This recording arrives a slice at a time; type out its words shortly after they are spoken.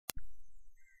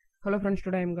Hello friends,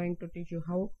 today I am going to teach you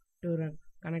how to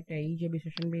connect a EJB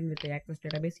session bean with the Access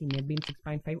database in NetBeans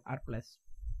 6.5 or plus.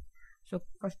 So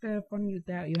first of all, you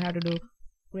have to do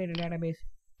create a database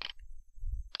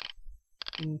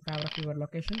in favor of your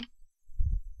location.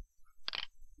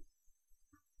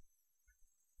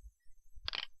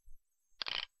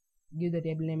 Give the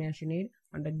table name as you need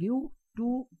and give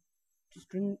two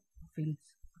string fields.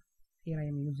 Here I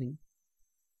am using.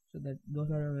 So that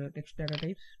those are text data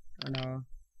types and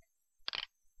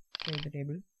save the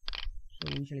table.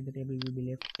 So initially the table will be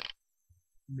left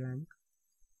blank.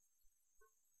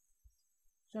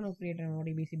 So now create an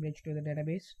ODBC bridge to the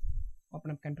database.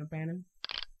 Open up control panel,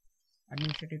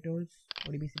 administrative tools,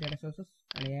 ODBC data sources,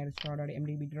 and add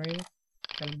st.jdbc.odbc.Driver.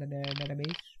 Select the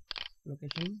database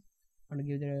location and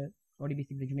give the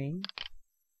ODBC bridge name.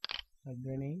 Select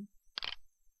the name.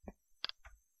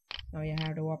 Now you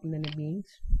have to open the NetBeans.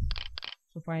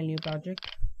 So file new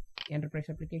project, enterprise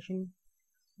application,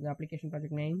 the application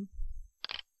project name,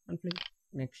 and click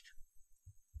next.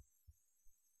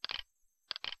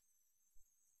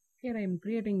 Here I am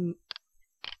creating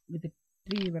with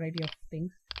three variety of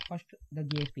things. First, the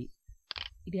JSP.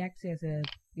 It acts as a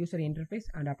user interface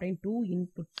and obtain two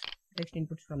inputs, text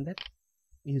inputs from the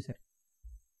user.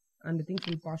 And the things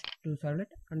will pass to servlet,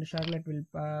 and the servlet will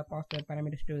pass the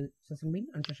parameters to session bean,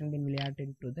 and session bean will add it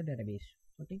to the database.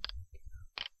 Okay.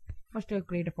 First,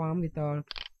 create a form with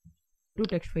two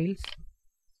text fields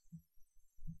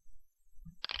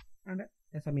and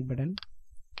a submit button.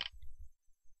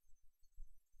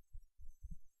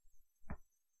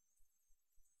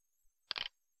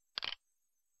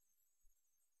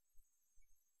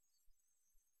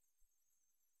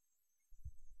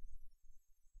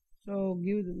 So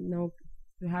now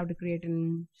you have to create a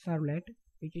servlet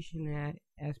which is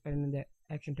as per in the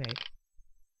action type.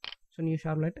 So new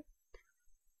servlet,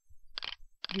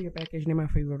 give a package name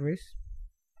of your choice,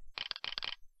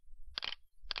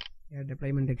 add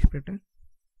deployment exploiter.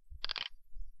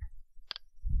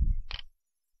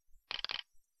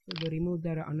 So they remove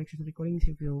the unnecessary codings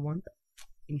if you want.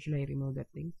 Initially I remove that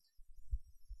thing.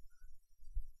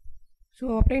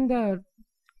 So obtain the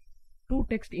two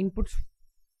text inputs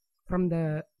from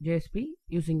the JSP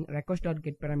using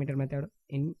request.getParameter method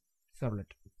in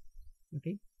servlet.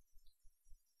 Okay.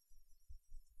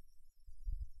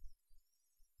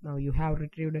 Now you have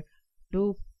retrieved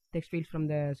two text fields from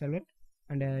the servlet,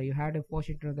 and you have to post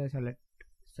it to the servlet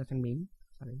session bean.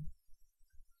 Sorry.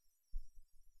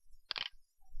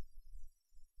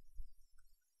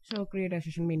 So create a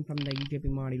session bean from the EJB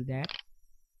module there.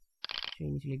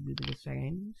 Change click to this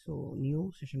again. So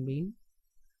new session bean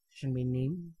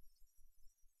name,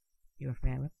 your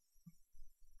favorite.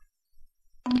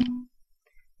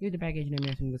 Give the package name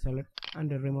as in the servlet and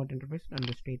the remote interface and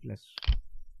the stateless.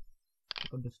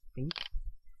 Got this thing,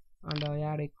 and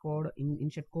add a code,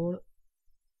 insert code,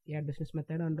 add business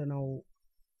method, and now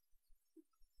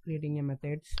creating a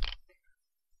methods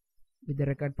with the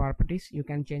record properties. You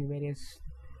can change various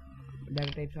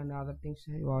data types and other things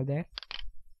over there.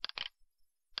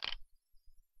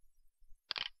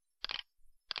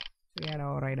 So add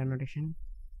our write annotation.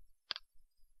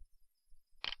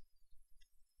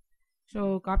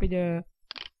 So copy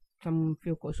some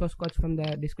few source codes from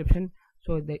the description.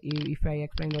 So that if I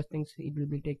explain those things, it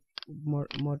will take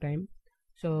more time.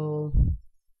 So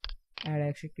add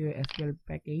execute SQL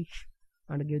package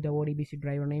and give the ODBC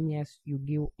driver name as you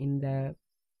give in the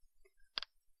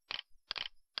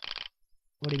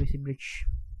ODBC bridge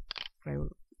driver.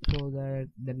 So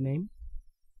the name.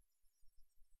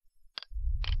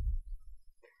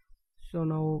 So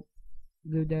now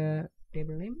give the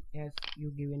table name as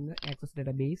you give in the Access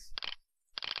database.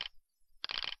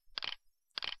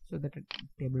 So that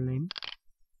table name.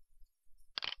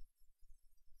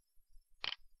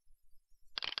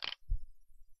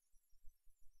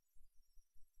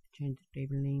 Change the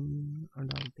table name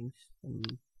and all things.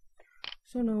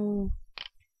 So now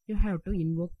you have to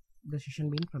invoke the session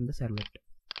bean from the servlet.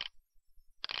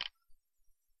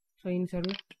 So in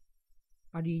servlet,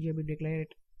 add EJB declare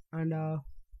it, and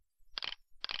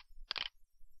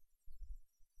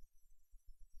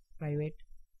private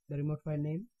the remote file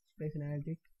name, space and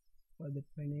object for the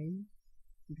file name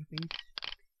interface.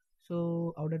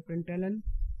 So out.println,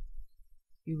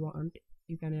 you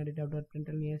can add it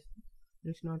out.println. Yes,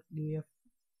 does not give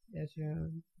as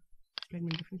a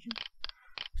statement definition.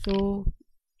 So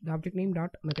the object name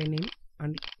dot method name,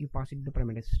 and you pass it the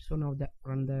parameters. So now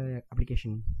run the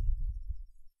application.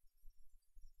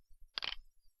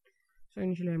 So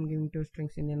initially I am giving two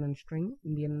strings,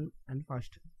 Indian and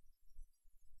first.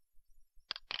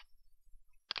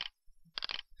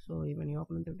 So when you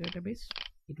open the database,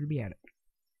 it will be added.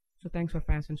 So thanks for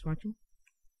patience watching.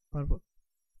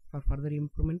 For further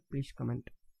improvement, please comment.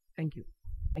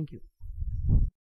 Thank you.